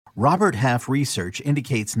Robert Half research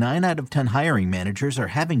indicates 9 out of 10 hiring managers are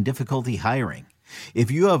having difficulty hiring.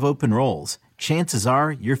 If you have open roles, chances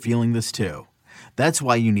are you're feeling this too. That's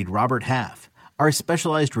why you need Robert Half. Our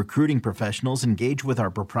specialized recruiting professionals engage with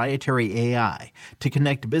our proprietary AI to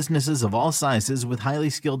connect businesses of all sizes with highly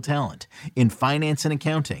skilled talent in finance and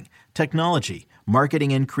accounting, technology,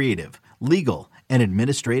 marketing and creative, legal, and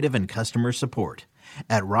administrative and customer support.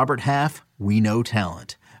 At Robert Half, we know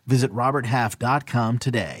talent. Visit roberthalf.com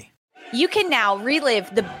today. You can now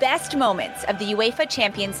relive the best moments of the UEFA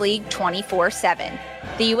Champions League 24/7.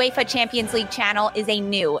 The UEFA Champions League channel is a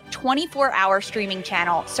new 24-hour streaming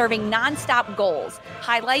channel serving non-stop goals,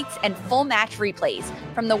 highlights, and full match replays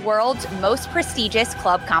from the world's most prestigious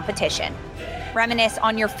club competition. Reminisce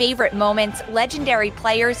on your favorite moments, legendary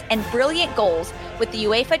players, and brilliant goals with the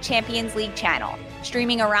UEFA Champions League channel,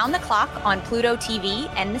 streaming around the clock on Pluto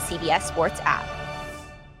TV and the CBS Sports app.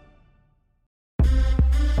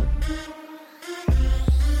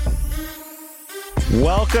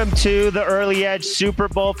 Welcome to the Early Edge Super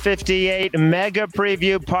Bowl 58 Mega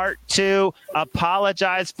Preview Part 2.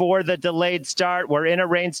 Apologize for the delayed start. We're in a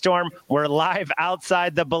rainstorm. We're live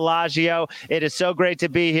outside the Bellagio. It is so great to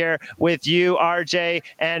be here with you, RJ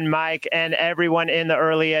and Mike, and everyone in the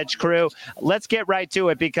Early Edge crew. Let's get right to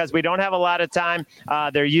it because we don't have a lot of time.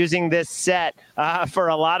 They're using this set for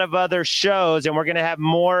a lot of other shows, and we're going to have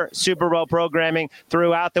more Super Bowl programming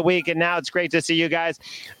throughout the week. And now it's great to see you guys.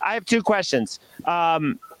 I have two questions.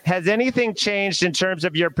 Has anything changed in terms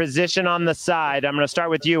of your position on the side? I'm going to start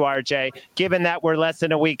with you, RJ, given that we're less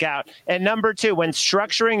than a week out. And number two, when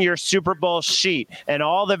structuring your Super Bowl sheet and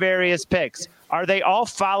all the various picks, are they all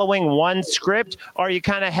following one script, or are you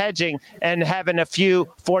kind of hedging and having a few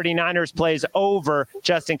 49ers plays over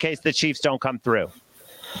just in case the Chiefs don't come through?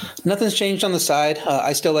 Nothing's changed on the side.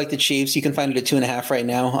 I still like the Chiefs. You can find it at 2.5 right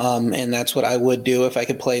now, and that's what I would do if I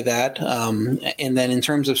could play that. And then in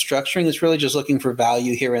terms of structuring, it's really just looking for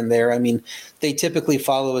value here and there. I mean, they typically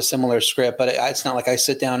follow a similar script, but it's not like I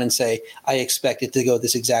sit down and say, I expect it to go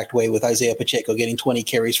this exact way with Isaiah Pacheco getting 20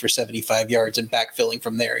 carries for 75 yards and backfilling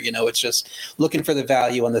from there. You know, it's just looking for the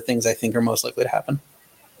value on the things I think are most likely to happen.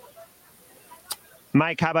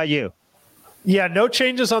 Mike, how about you? Yeah, no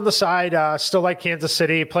changes on the side. Still like Kansas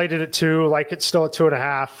City. Played it at 2, like it's still at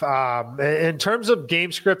 2.5. In terms of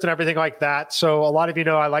game script and everything like that, so a lot of you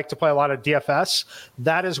know I like to play a lot of DFS.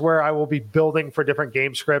 That is where I will be building for different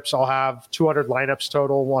game scripts. I'll have 200 lineups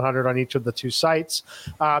total, 100 on each of the 2 sites.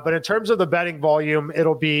 But in terms of the betting volume,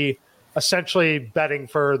 it'll be essentially betting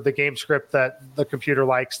for the game script that the computer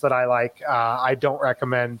likes, that I like. I don't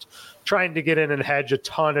recommend trying to get in and hedge a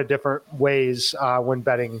ton of different ways when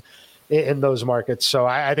betting in those markets. So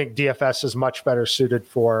I think DFS is much better suited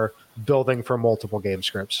for building for multiple game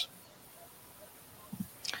scripts.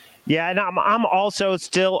 Yeah, and I'm also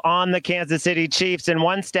still on the Kansas City Chiefs. And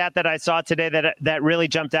one stat that I saw today that really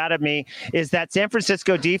jumped out at me is that San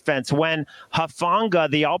Francisco defense, when Hufanga,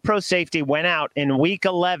 the all-pro safety, went out in Week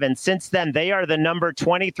 11, since then they are the number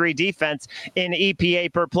 23 defense in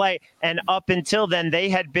EPA per play. And up until then, they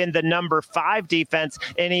had been the number 5 defense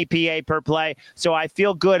in EPA per play. So I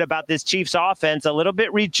feel good about this Chiefs offense, a little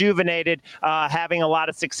bit rejuvenated, having a lot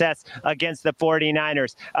of success against the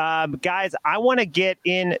 49ers. Guys, I want to get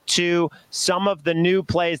into some of the new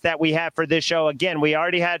plays that we have for this show. Again, we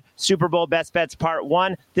already had Super Bowl Best Bets Part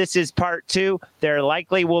 1. This is Part 2. There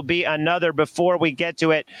likely will be another before we get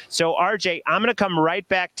to it. So, RJ, I'm going to come right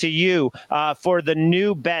back to you for the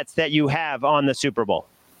new bets that you have on the Super Bowl.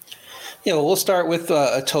 Yeah, well, we'll start with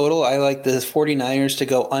a total. I like the 49ers to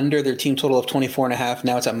go under their team total of 24.5.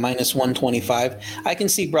 Now it's at minus 125. I can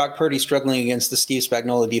see Brock Purdy struggling against the Steve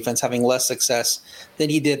Spagnuolo defense, having less success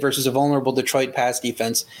than he did versus a vulnerable Detroit pass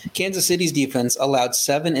defense. Kansas City's defense allowed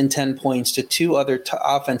 7 and 10 points to 2 other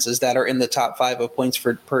offenses that are in the top 5 of points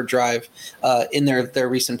per drive in their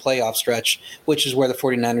recent playoff stretch, which is where the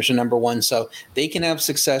 49ers are number 1. So they can have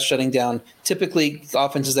success shutting down typically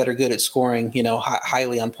offenses that are good at scoring,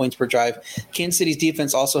 highly on points per drive. Kansas City's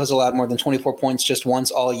defense also has allowed more than 24 points just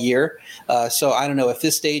once all year. So I don't know if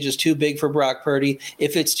this stage is too big for Brock Purdy.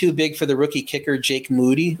 If it's too big for the rookie kicker, Jake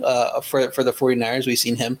Moody, for the 49ers, we've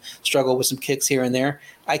seen him struggle with some kicks here and there.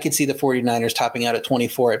 I could see the 49ers topping out at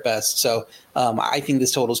 24 at best. So I think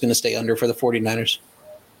this total is going to stay under for the 49ers.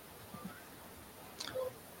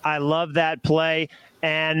 I love that play.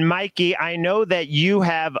 And Mikey, I know that you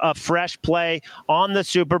have a fresh play on the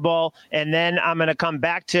Super Bowl, and then I'm going to come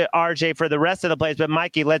back to RJ for the rest of the plays. But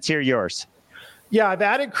Mikey, let's hear yours. Yeah, I've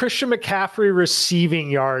added Christian McCaffrey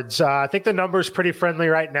receiving yards. I think the number is pretty friendly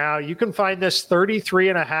right now. You can find this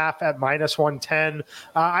 33.5 at minus 110.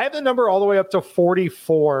 I have the number all the way up to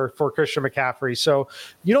 44 for Christian McCaffrey. So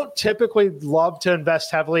you don't typically love to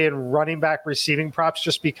invest heavily in running back receiving props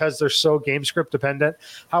just because they're so game script dependent.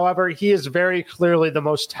 However, he is very clearly the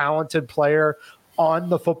most talented player on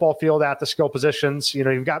the football field at the skill positions. You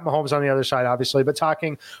know, you've got Mahomes on the other side, obviously, but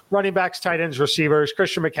talking running backs, tight ends, receivers,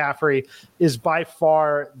 Christian McCaffrey is by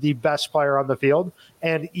far the best player on the field.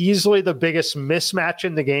 And easily the biggest mismatch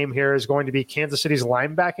in the game here is going to be Kansas City's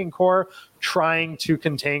linebacking core trying to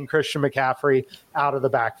contain Christian McCaffrey out of the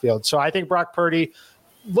backfield. So I think Brock Purdy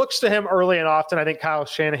looks to him early and often. I think Kyle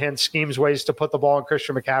Shanahan schemes ways to put the ball in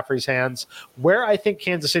Christian McCaffrey's hands. Where I think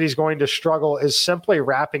Kansas City is going to struggle is simply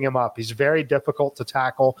wrapping him up. He's very difficult to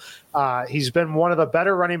tackle. He's been one of the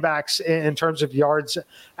better running backs in terms of yards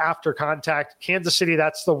after contact. Kansas City,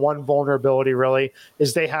 that's the one vulnerability really,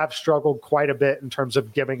 is they have struggled quite a bit in terms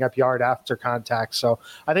of giving up yard after contact. So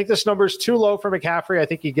I think this number is too low for McCaffrey. I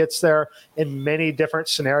think he gets there in many different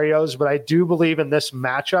scenarios, but I do believe in this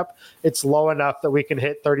matchup, it's low enough that we can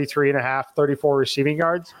hit 33.5, 34 receiving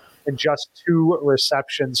yards and just 2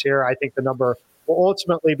 receptions here. I think the number will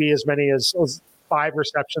ultimately be as many as 5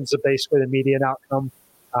 receptions, of basically the median outcome.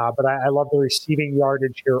 But I love the receiving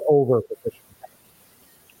yardage here over Christian.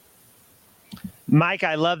 Mike,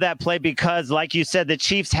 I love that play because, like you said, the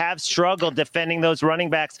Chiefs have struggled defending those running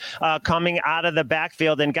backs coming out of the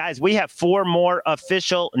backfield. And, guys, we have 4 more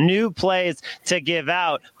official new plays to give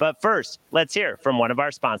out. But first, let's hear from one of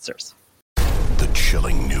our sponsors. The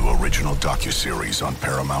chilling new original docuseries on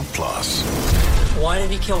Paramount Plus. Why did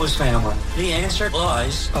he kill his family? The answer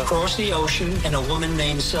lies across the ocean in a woman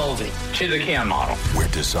named Sylvie. She's a Ken model. Where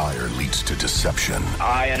desire leads to deception.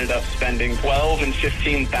 I ended up spending $12,000 and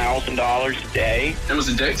 $15,000 a day. It was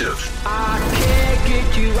addictive. I can't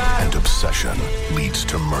get you out. And obsession leads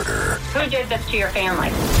to murder. Who did this to your family?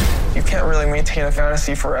 You can't really maintain a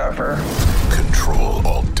fantasy forever. Control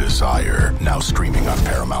Alt Desire. Now streaming on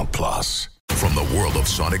Paramount Plus. From the world of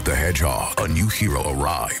Sonic the Hedgehog, a new hero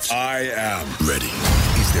arrives. I am ready.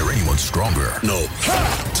 Is there anyone stronger? No.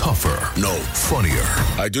 Tougher? No. Funnier?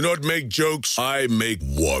 I do not make jokes, I make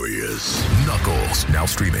warriors. Knuckles, now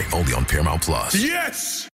streaming only on Paramount Plus.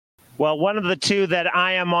 Yes! Well, one of the 2 that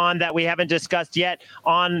I am on that we haven't discussed yet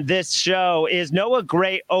on this show is Noah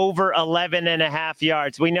Gray over 11.5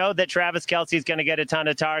 yards. We know that Travis Kelce is going to get a ton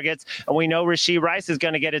of targets, and we know Rashee Rice is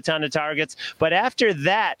going to get a ton of targets. But after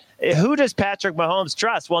that, who does Patrick Mahomes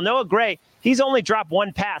trust? Well, Noah Gray, he's only dropped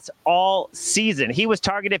 1 pass all season. He was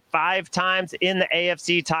targeted 5 times in the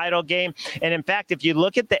AFC title game. And in fact, if you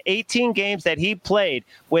look at the 18 games that he played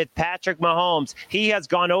with Patrick Mahomes, he has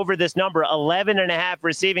gone over this number, 11.5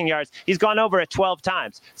 receiving yards. He's gone over it 12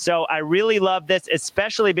 times. So I really love this,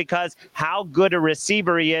 especially because how good a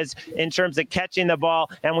receiver he is in terms of catching the ball.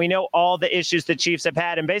 And we know all the issues the Chiefs have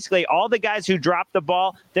had. And basically all the guys who dropped the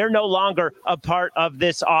ball, they're no longer a part of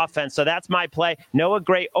this offense. So that's my play. Noah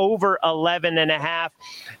Gray over 11.5.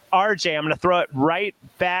 RJ, I'm going to throw it right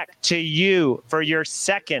back to you for your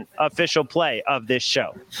second official play of this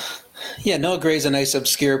show. Yeah, Noah Gray's a nice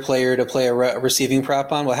obscure player to play a receiving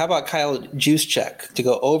prop on. Well, how about Kyle Juszczyk to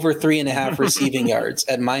go over 3.5 receiving yards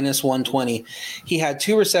at minus 120? He had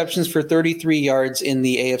 2 receptions for 33 yards in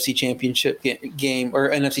the AFC Championship game or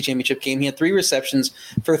NFC Championship game. He had 3 receptions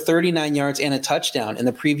for 39 yards and a touchdown in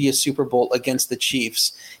the previous Super Bowl against the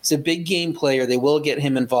Chiefs. He's a big game player. They will get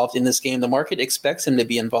him involved in this game. The market expects him to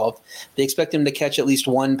be involved. They expect him to catch at least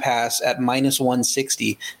 1 pass at minus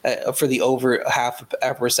 160 for the over half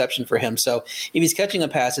reception for him. So if he's catching a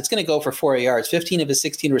pass, it's going to go for 4 yards. 15 of his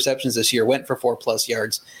 16 receptions this year went for 4+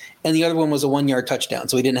 yards. And the other one was a 1-yard touchdown.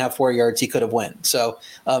 So he didn't have 4 yards. He could have went. So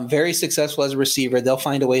very successful as a receiver. They'll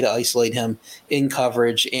find a way to isolate him in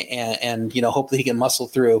coverage and hopefully he can muscle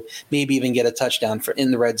through, maybe even get a touchdown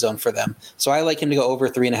in the red zone for them. So I like him to go over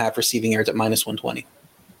 3.5 receiving yards at minus 120.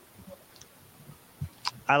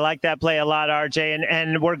 I like that play a lot, RJ.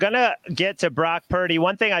 And we're going to get to Brock Purdy.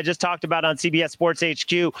 One thing I just talked about on CBS Sports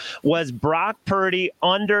HQ was Brock Purdy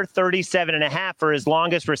under 37.5 for his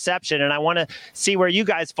longest reception. And I want to see where you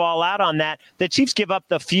guys fall out on that. The Chiefs give up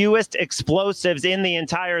the fewest explosives in the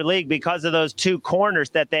entire league because of those 2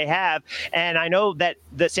 corners that they have. And I know that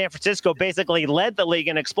the San Francisco basically led the league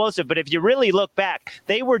in explosive. But if you really look back,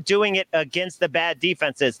 they were doing it against the bad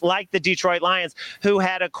defenses, like the Detroit Lions, who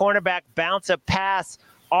had a cornerback bounce a pass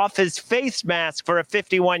off his face mask for a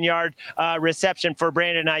 51-yard reception for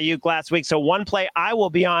Brandon Ayuk last week. So one play I will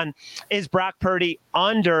be on is Brock Purdy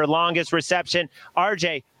under longest reception.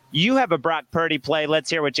 RJ, you have a Brock Purdy play. Let's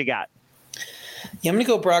hear what you got. Yeah, I'm going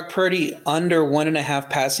to go Brock Purdy under 1.5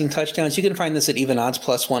 passing touchdowns. You can find this at even odds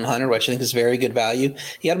plus 100, which I think is very good value.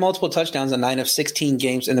 He had multiple touchdowns in 9 of 16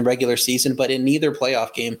 games in the regular season, but in neither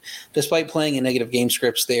playoff game, despite playing in negative game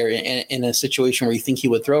scripts there in a situation where you think he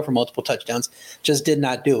would throw for multiple touchdowns, just did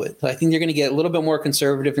not do it. So I think you're going to get a little bit more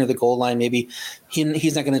conservative near the goal line. Maybe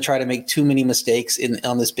he's not going to try to make too many mistakes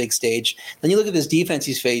on this big stage. Then you look at this defense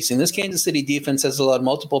he's facing. This Kansas City defense has allowed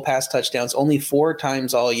multiple pass touchdowns only 4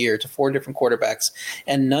 times all year to 4 different quarterbacks,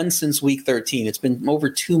 and none since week 13. It's been over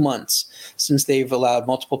 2 months since they've allowed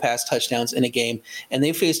multiple pass touchdowns in a game, and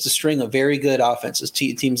they faced a string of very good offenses,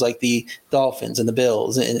 teams like the Dolphins and the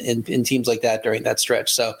Bills and teams like that during that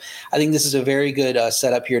stretch. So I think this is a very good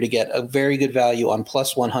setup here to get a very good value on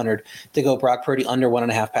plus 100 to go Brock Purdy under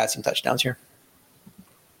 1.5 passing touchdowns here.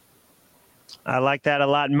 I like that a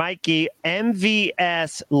lot. Mikey,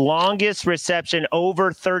 MVS longest reception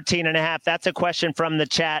over 13.5. That's a question from the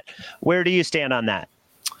chat. Where do you stand on that?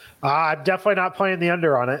 I'm definitely not playing the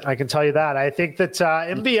under on it. I can tell you that. I think that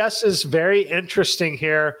MVS is very interesting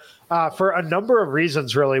here for a number of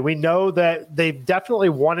reasons, really. We know that they definitely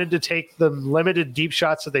wanted to take the limited deep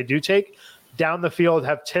shots that they do take down the field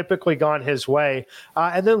have typically gone his way.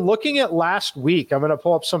 And then looking at last week, I'm going to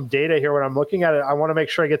pull up some data here. When I'm looking at it, I want to make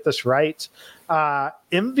sure I get this right.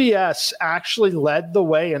 MVS actually led the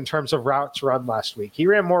way in terms of routes run last week. He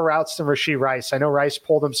ran more routes than Rashee Rice. I know Rice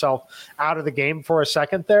pulled himself out of the game for a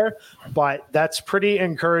second there, but that's pretty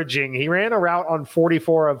encouraging. He ran a route on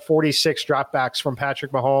 44 of 46 dropbacks from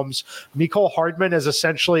Patrick Mahomes. Mecole Hardman is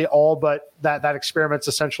essentially all but that experiment's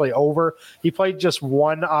essentially over. He played just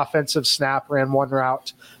 1 offensive snap, ran 1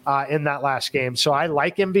 route in that last game. So I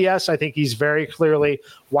like MVS. I think he's very clearly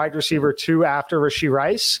wide receiver 2 after Rashee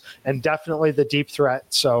Rice and definitely the deep threat.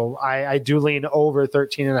 So I do lean over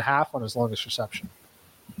 13.5 on his longest reception.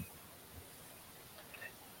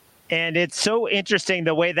 And it's so interesting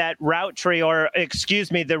the way that route tree,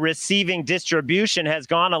 the receiving distribution has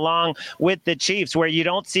gone along with the Chiefs, where you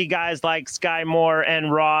don't see guys like Sky Moore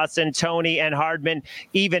and Ross and Tony and Hardman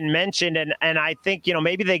even mentioned. And I think,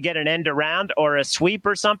 maybe they get an end around or a sweep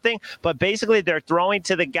or something, but basically they're throwing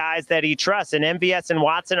to the guys that he trusts. And MVS and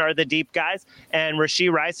Watson are the deep guys, and Rashee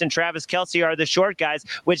Rice and Travis Kelce are the short guys,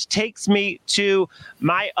 which takes me to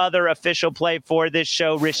my other official play for this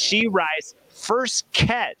show, Rashee Rice. First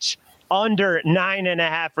catch under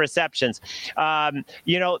 9.5 receptions. The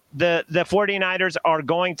 49ers are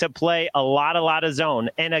going to play a lot of zone.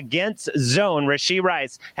 And against zone, Rashee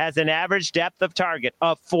Rice has an average depth of target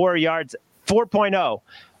of 4 yards, 4.0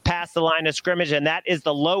 past the line of scrimmage, and that is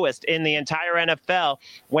the lowest in the entire NFL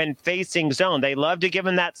when facing zone. They love to give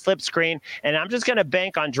him that slip screen, and I'm just going to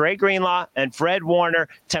bank on Dre Greenlaw and Fred Warner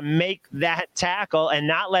to make that tackle and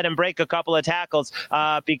not let him break a couple of tackles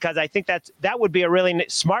because I think that would be a really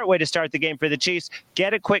smart way to start the game for the Chiefs.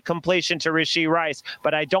 Get a quick completion to Rashee Rice,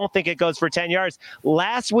 but I don't think it goes for 10 yards.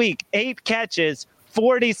 Last week, 8 catches,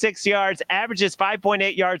 46 yards, averages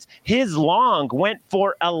 5.8 yards. His long went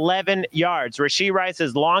for 11 yards. Rashee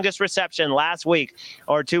Rice's longest reception last week,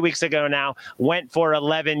 or 2 weeks ago now, went for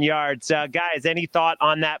 11 yards. Guys, any thought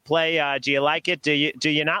on that play? Do you like it? Do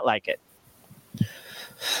you not like it?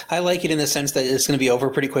 I like it in the sense that it's going to be over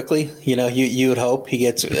pretty quickly. You would hope he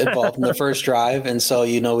gets involved in the first drive, and so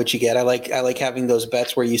you know what you get. I like having those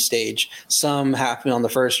bets where you stage. Some happen on the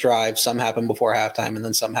first drive, some happen before halftime, and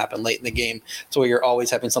then some happen late in the game. So you're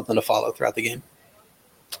always having something to follow throughout the game.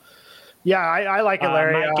 Yeah, I like it,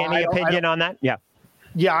 Larry. Mike, any opinion on that? Yeah.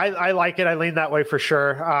 Yeah, I like it. I lean that way for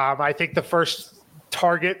sure. I think the first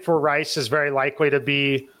target for Rice is very likely to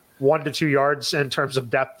be 1 to 2 yards in terms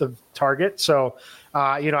of depth of target. So,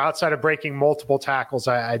 outside of breaking multiple tackles,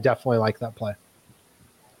 I definitely like that play.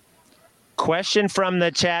 Question from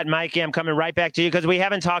the chat, Mikey. I'm coming right back to you because we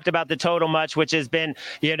haven't talked about the total much, which has been,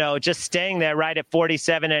 just staying there right at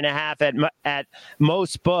 47.5 at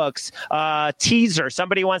most books. Teaser.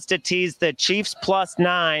 Somebody wants to tease the Chiefs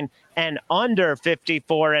 +9 and under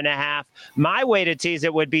 54.5. My way to tease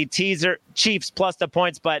it would be teaser Chiefs plus the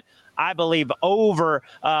points, but I believe over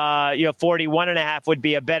 41.5 would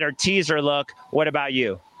be a better teaser look. What about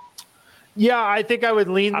you? Yeah, I think I would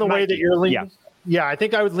lean the way that you're leaning. Yeah, I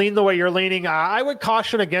think I would lean the way you're leaning. I would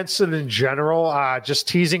caution against it in general. Just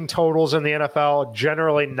teasing totals in the NFL,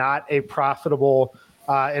 generally not a profitable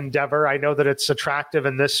endeavor. I know that it's attractive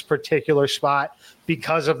in this particular spot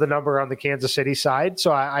because of the number on the Kansas City side.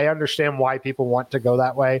 So I understand why people want to go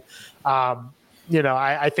that way.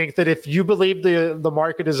 I think that if you believe the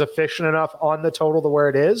market is efficient enough on the total to where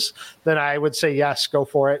it is, then I would say, yes, go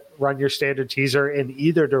for it. Run your standard teaser in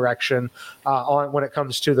either direction when it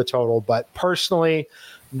comes to the total. But personally,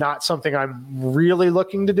 not something I'm really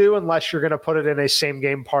looking to do unless you're going to put it in a same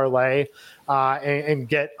game parlay and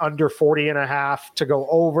get under 40.5 to go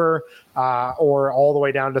over or all the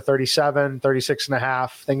way down to 37,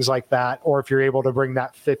 36.5, things like that. Or if you're able to bring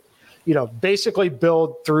that fit, basically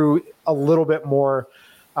build through a little bit more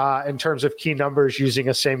in terms of key numbers using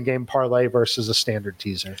a same game parlay versus a standard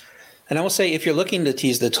teaser. And I will say, if you're looking to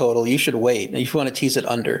tease the total, you should wait if you want to tease it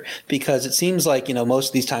under, because it seems like, most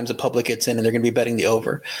of these times the public gets in and they're going to be betting the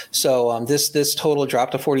over. So this total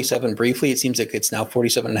dropped to 47 briefly. It seems like it's now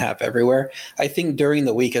 47.5 everywhere. I think during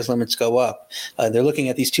the week, as limits go up, they're looking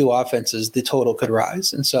at these two offenses, the total could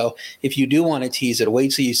rise. And so if you do want to tease it,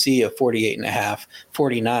 wait till you see a 48.5,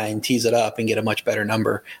 49, tease it up and get a much better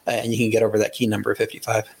number, and you can get over that key number of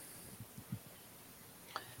 55.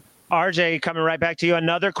 RJ, coming right back to you.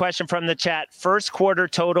 Another question from the chat. First quarter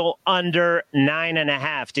total under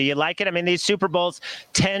 9.5. Do you like it? I mean, these Super Bowls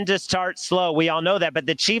tend to start slow. We all know that, but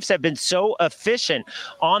the Chiefs have been so efficient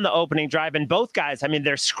on the opening drive. And both guys, I mean,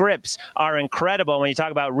 their scripts are incredible when you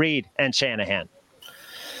talk about Reid and Shanahan.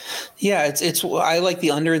 Yeah, it's I like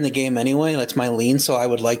the under in the game anyway. That's my lean, so I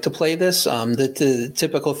would like to play this. The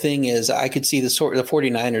typical thing is I could see the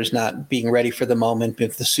 49ers not being ready for the moment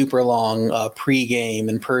with the super long pregame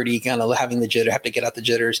and Purdy kind of having the jitter, have to get out the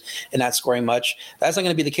jitters and not scoring much. That's not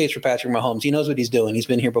going to be the case for Patrick Mahomes. He knows what he's doing. He's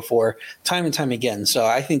been here before, time and time again. So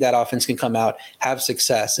I think that offense can come out, have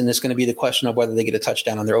success, and it's going to be the question of whether they get a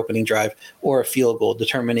touchdown on their opening drive or a field goal,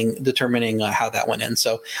 determining how that one ends.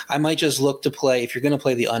 So I might just look to play, if you're going to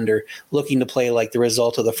play the under, looking to play like the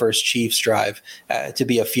result of the first Chiefs drive to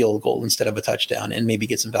be a field goal instead of a touchdown, and maybe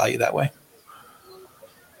get some value that way.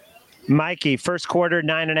 Mikey, first quarter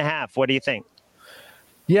 9.5. What do you think?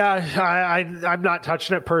 Yeah, I'm not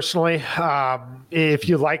touching it personally. If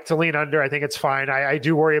you like to lean under, I think it's fine. I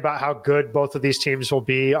do worry about how good both of these teams will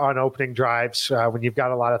be on opening drives when you've got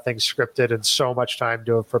a lot of things scripted and so much time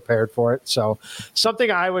to have prepared for it. So something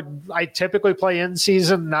I typically play in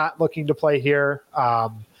season, not looking to play here.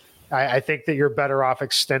 I think that you're better off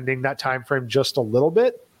extending that time frame just a little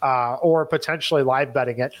bit or potentially live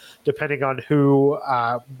betting it, depending on who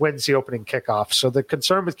wins the opening kickoff. So the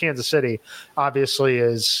concern with Kansas City, obviously,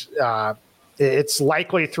 is it's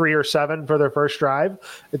likely 3 or 7 for their first drive.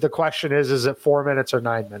 The question is it 4 minutes or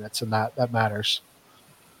 9 minutes? And that matters.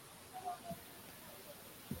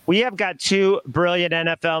 We have got two brilliant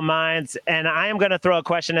NFL minds, and I am going to throw a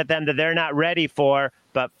question at them that they're not ready for.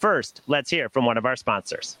 But first, let's hear from one of our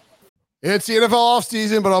sponsors. It's the NFL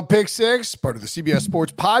offseason, but on Pick Six, part of the CBS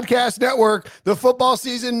Sports Podcast Network, the football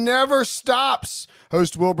season never stops.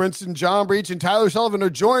 Host Will Brinson, John Breach, and Tyler Sullivan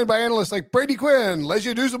are joined by analysts like Brady Quinn,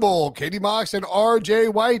 Lesia Dusable, Katie Mox, and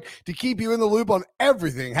RJ White to keep you in the loop on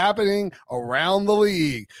everything happening around the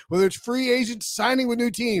league. Whether it's free agents signing with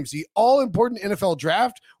new teams, the all-important NFL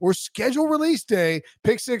draft, or schedule release day,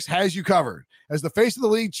 Pick Six has you covered. As the face of the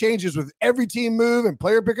league changes with every team move and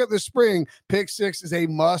player pickup this spring, Pick Six is a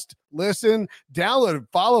must listen. Download and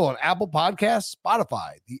follow on Apple Podcasts,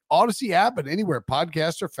 Spotify, the Odyssey app, and anywhere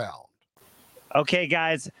podcasts are found. Okay,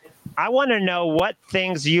 guys, I want to know what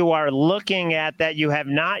things you are looking at that you have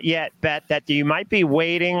not yet bet, that you might be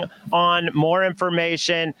waiting on more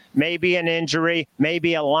information, maybe an injury,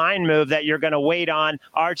 maybe a line move that you're going to wait on.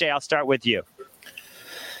 RJ, I'll start with you.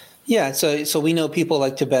 Yeah, so we know people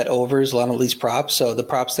like to bet overs, a lot of these props. So the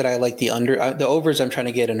props that I like, the overs I'm trying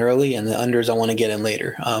to get in early, and the unders I want to get in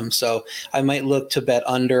later. So I might look to bet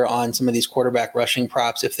under on some of these quarterback rushing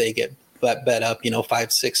props if they get bet up,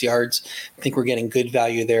 5-6 yards. I think we're getting good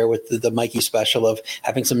value there with the Mikey special of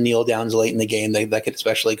having some kneel downs late in the game that could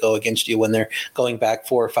especially go against you when they're going back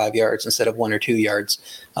 4 or 5 yards instead of 1 or 2 yards.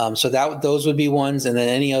 So those would be ones. And then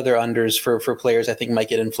any other unders for players I think might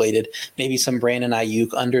get inflated. Maybe some Brandon Ayuk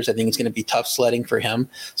unders. I think it's going to be tough sledding for him.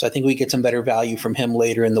 So I think we get some better value from him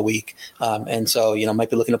later in the week. And so,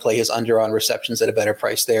 might be looking to play his under on receptions at a better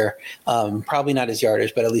price there. Probably not his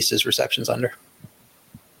yardage, but at least his receptions under.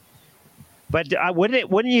 But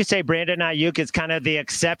wouldn't you say Brandon Ayuk is kind of the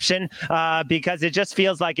exception? Because it just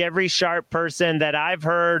feels like every sharp person that I've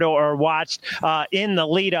heard or watched in the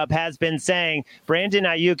lead up has been saying Brandon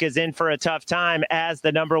Ayuk is in for a tough time as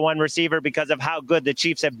the number one receiver because of how good the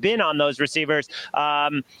Chiefs have been on those receivers.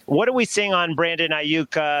 What are we seeing on Brandon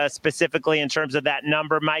Ayuk specifically in terms of that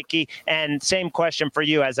number, Mikey? And same question for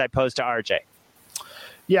you as I pose to RJ.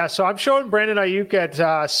 Yeah, so I'm showing Brandon Ayuk at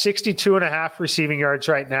 62.5 receiving yards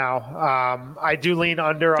right now. I do lean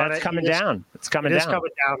under on it. It's coming down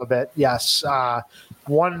a bit, yes.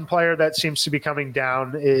 One player that seems to be coming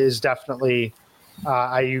down is definitely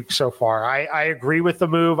Ayuk so far. I agree with the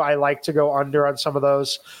move. I like to go under on some of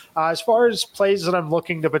those. As far as plays that I'm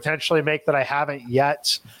looking to potentially make that I haven't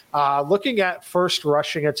yet, looking at first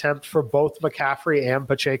rushing attempt for both McCaffrey and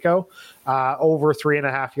Pacheco, over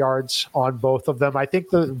 3.5 yards on both of them. I think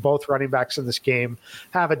both running backs in this game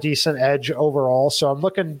have a decent edge overall. So I'm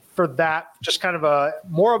looking for that, just kind of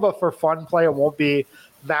more of a for fun play. It won't be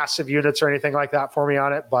massive units or anything like that for me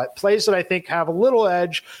on it, but plays that I think have a little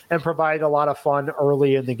edge and provide a lot of fun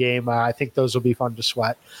early in the game. I think those will be fun to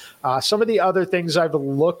sweat. Some of the other things I've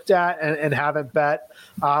looked at and haven't bet,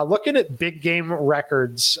 looking at big game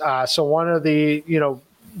records. So one of the,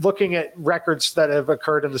 looking at records that have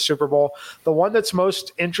occurred in the Super Bowl, the one that's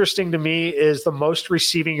most interesting to me is the most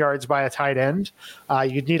receiving yards by a tight end.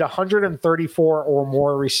 You'd need 134 or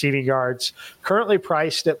more receiving yards, currently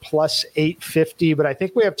priced at plus 850, but I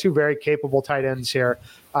think we have two very capable tight ends here.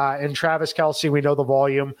 In Travis Kelce, we know the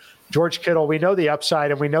volume. George Kittle, we know the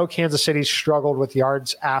upside, and we know Kansas City struggled with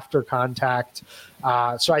yards after contact.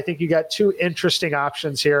 So I think you got two interesting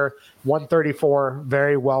options here. 134,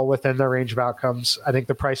 very well within the range of outcomes. I think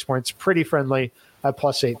the price point's pretty friendly at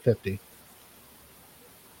plus 850.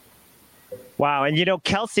 Wow. And,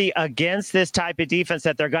 Kelce against this type of defense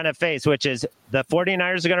that they're going to face, which is the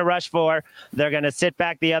 49ers are going to rush 4. They're going to sit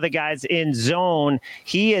back the other guys in zone.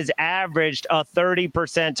 He has averaged a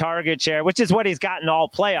 30% target share, which is what he's gotten all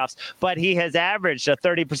playoffs. But he has averaged a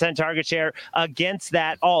 30% target share against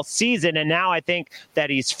that all season. And now I think that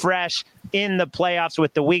he's fresh in the playoffs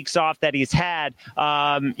with the weeks off that he's had.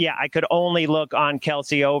 I could only look on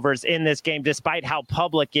Kelce overs in this game, despite how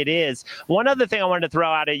public it is. One other thing I wanted to throw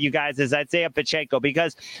out at you guys is Isaiah Pacheco,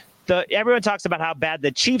 because everyone talks about how bad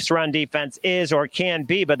the Chiefs' run defense is or can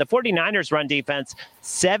be, but the 49ers' run defense,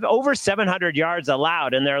 over 700 yards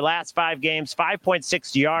allowed in their last 5 games,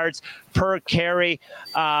 5.6 yards per carry.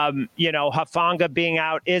 Hufanga being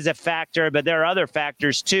out is a factor, but there are other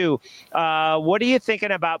factors too. What are you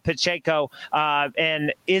thinking about Pacheco,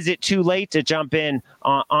 and is it too late to jump in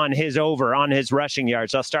on his rushing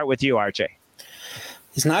yards? I'll start with you, RJ.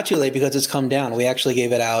 It's not too late because it's come down. We actually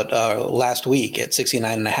gave it out last week at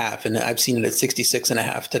 69.5, and I've seen it at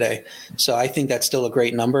 66.5 today. So I think that's still a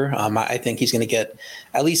great number. I think he's going to get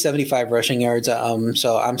at least 75 rushing yards.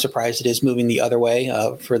 So I'm surprised it is moving the other way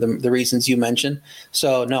for the reasons you mentioned.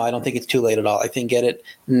 So no, I don't think it's too late at all. I think get it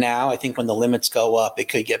now. I think when the limits go up, it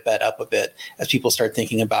could get bet up a bit as people start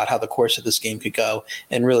thinking about how the course of this game could go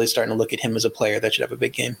and really starting to look at him as a player that should have a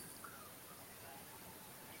big game.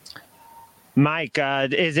 Mike,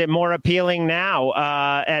 is it more appealing now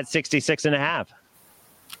at 66.5?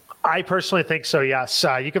 I personally think so, yes.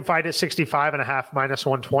 You can find it 65.5 minus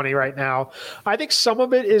 120 right now. I think some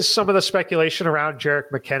of it is some of the speculation around Jerick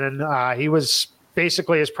McKinnon. He was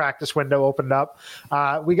basically his practice window opened up.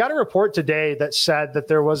 We got a report today that said that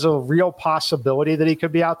there was a real possibility that he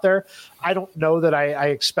could be out there. I don't know that I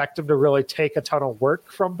expect him to really take a ton of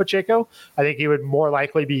work from Pacheco. I think he would more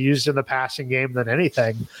likely be used in the passing game than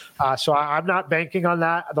anything. So I'm not banking on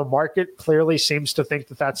that. The market clearly seems to think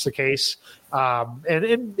that that's the case.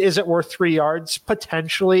 And is it worth 3 yards?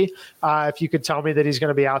 Potentially, if you could tell me that he's going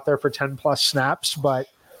to be out there for 10 plus snaps, but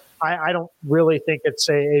I don't really think it's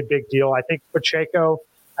a big deal. I think Pacheco,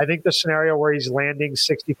 the scenario where he's landing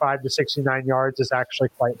 65 to 69 yards is actually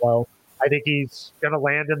quite low. I think he's going to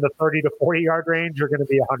land in the 30 to 40 yard range or going to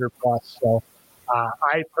be 100 plus. So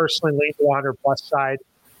I personally lean to the 100 plus side.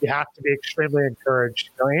 You have to be extremely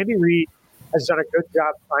encouraged. Andy Reid has done a good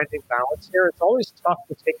job finding balance here. It's always tough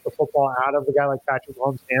to take the football out of a guy like Patrick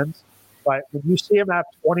Mahomes' hands. But when you see him have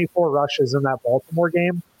 24 rushes in that Baltimore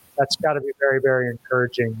game, that's got to be very, very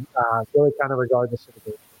encouraging, really kind of regardless of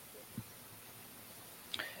the game.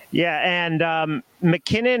 Yeah, and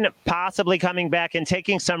McKinnon possibly coming back and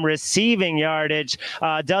taking some receiving yardage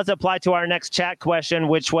does apply to our next chat question,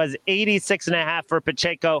 which was 86.5 for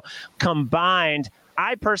Pacheco combined.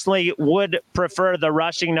 I personally would prefer the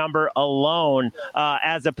rushing number alone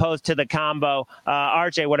as opposed to the combo.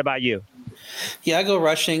 RJ, what about you? Yeah, I go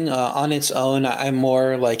rushing on its own. I'm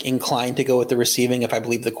more inclined to go with the receiving if I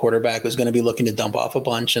believe the quarterback is going to be looking to dump off a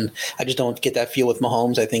bunch, and I just don't get that feel with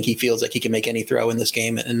Mahomes. I think he feels like he can make any throw in this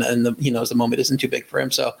game, and the moment isn't too big for him.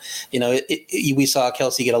 So, we saw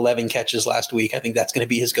Kelce get 11 catches last week. I think that's going to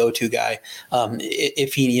be his go-to guy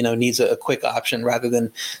if he needs a quick option rather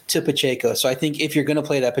than to Pacheco. So I think if you're going to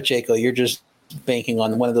play that Pacheco, you're just banking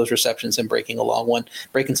on one of those receptions and breaking a long one,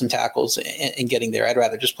 breaking some tackles and getting there. I'd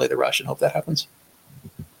rather just play the rush and hope that happens.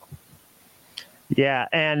 Yeah,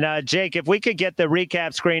 and Jake, if we could get the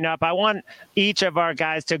recap screen up, I want each of our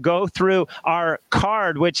guys to go through our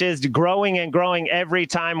card, which is growing and growing every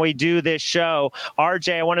time we do this show.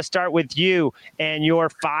 RJ, I want to start with you and your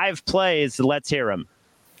 5 plays. Let's hear them.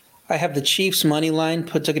 I have the Chiefs money line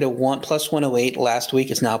took it at plus 108 last week.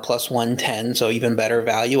 It's now plus 110, so even better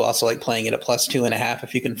value. Also like playing it at plus 2.5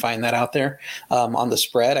 if you can find that out there. On the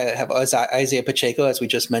spread, I have Isaiah Pacheco, as we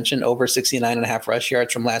just mentioned, over 69.5 rush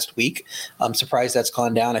yards from last week. I'm surprised that's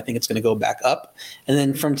gone down. I think it's going to go back up. And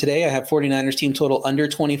then from today, I have 49ers team total under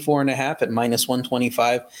 24.5 at minus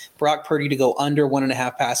 125. Brock Purdy to go under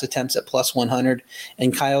 1.5 pass attempts at plus 100.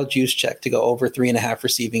 And Kyle Juszczyk to go over 3.5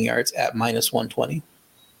 receiving yards at minus 120.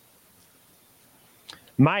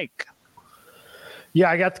 Mike.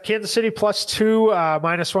 Yeah, I got the Kansas City +2,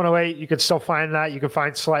 minus 108. You can still find that. You can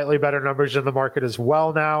find slightly better numbers in the market as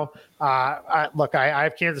well now. I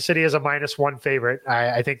have Kansas City as a -1 favorite.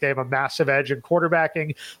 I think they have a massive edge in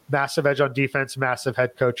quarterbacking, massive edge on defense, massive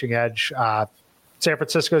head coaching edge. San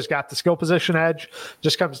Francisco's got the skill position edge.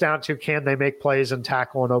 Just comes down to, can they make plays and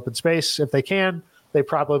tackle in open space? If they can, they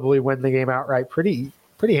probably win the game outright pretty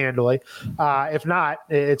handily. If not,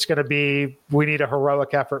 it's going to be, we need a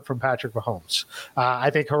heroic effort from Patrick Mahomes.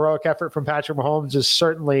 I think heroic effort from Patrick Mahomes is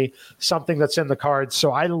certainly something that's in the cards.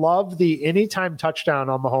 So I love the anytime touchdown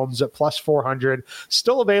on Mahomes at plus 400.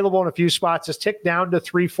 Still available in a few spots. It's ticked down to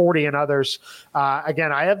 340 in others.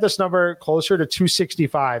 Again, I have this number closer to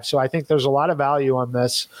 265. So I think there's a lot of value on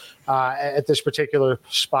this at this particular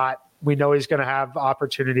spot. We know he's going to have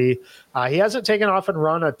opportunity. He hasn't taken off and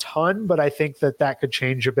run a ton, but I think that could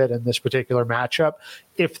change a bit in this particular matchup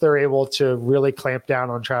if they're able to really clamp down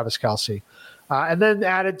on Travis Kelce. And then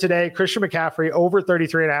added today, Christian McCaffrey, over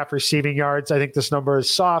 33.5 receiving yards. I think this number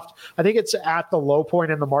is soft. I think it's at the low point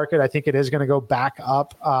in the market. I think it is going to go back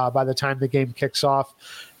up by the time the game kicks off.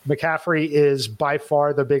 McCaffrey is by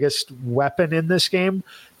far the biggest weapon in this game.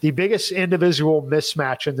 The biggest individual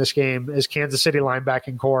mismatch in this game is Kansas City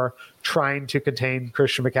linebacking core trying to contain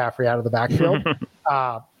Christian McCaffrey out of the backfield.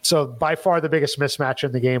 So by far the biggest mismatch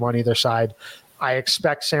in the game on either side. I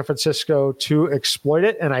expect San Francisco to exploit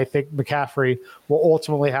it, and I think McCaffrey will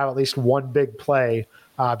ultimately have at least one big play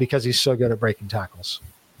because he's so good at breaking tackles.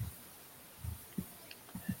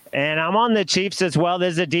 And I'm on the Chiefs as well.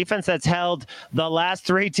 There's a defense that's held the last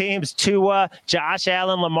 3 teams, Tua, Josh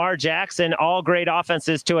Allen, Lamar Jackson, all great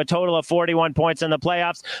offenses, to a total of 41 points in the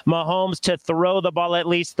playoffs. Mahomes to throw the ball at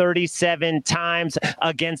least 37 times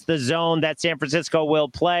against the zone that San Francisco will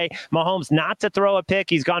play. Mahomes not to throw a pick.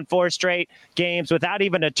 He's gone 4 straight games without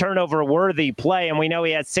even a turnover-worthy play, and we know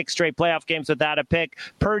he has 6 straight playoff games without a pick.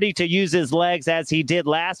 Purdy to use his legs as he did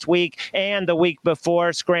last week and the week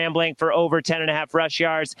before, scrambling for over 10.5 rush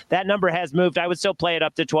yards. That number has moved. I would still play it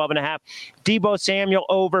up to 12.5. Deebo Samuel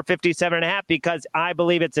over 57.5 because I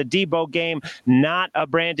believe it's a Deebo game, not a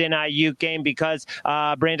Brandon Ayuk game, because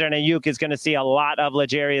Brandon Ayuk is going to see a lot of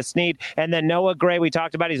L'Jarius Sneed. And then Noah Gray, we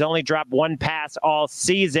talked about, he's only dropped 1 pass all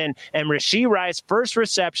season. And Rashee Rice, first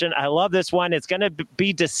reception. I love this one. It's going to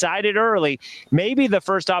be decided early. Maybe the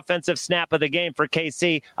first offensive snap of the game for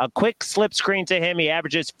KC. A quick slip screen to him. He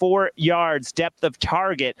averages 4 yards depth of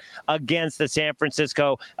target against the San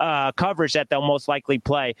Francisco coverage that they'll most likely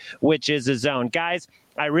play, which is a zone. Guys,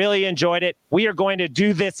 I really enjoyed it. We are going to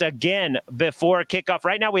do this again before kickoff.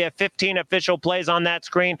 Right now we have 15 official plays on that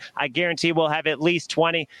screen. I guarantee we'll have at least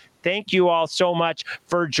 20. Thank you all so much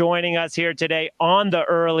for joining us here today on the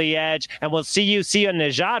Early Edge. And we'll see you,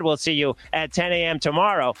 Najad. We'll see you at 10 a.m.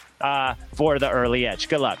 tomorrow for the Early Edge.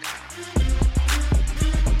 Good luck.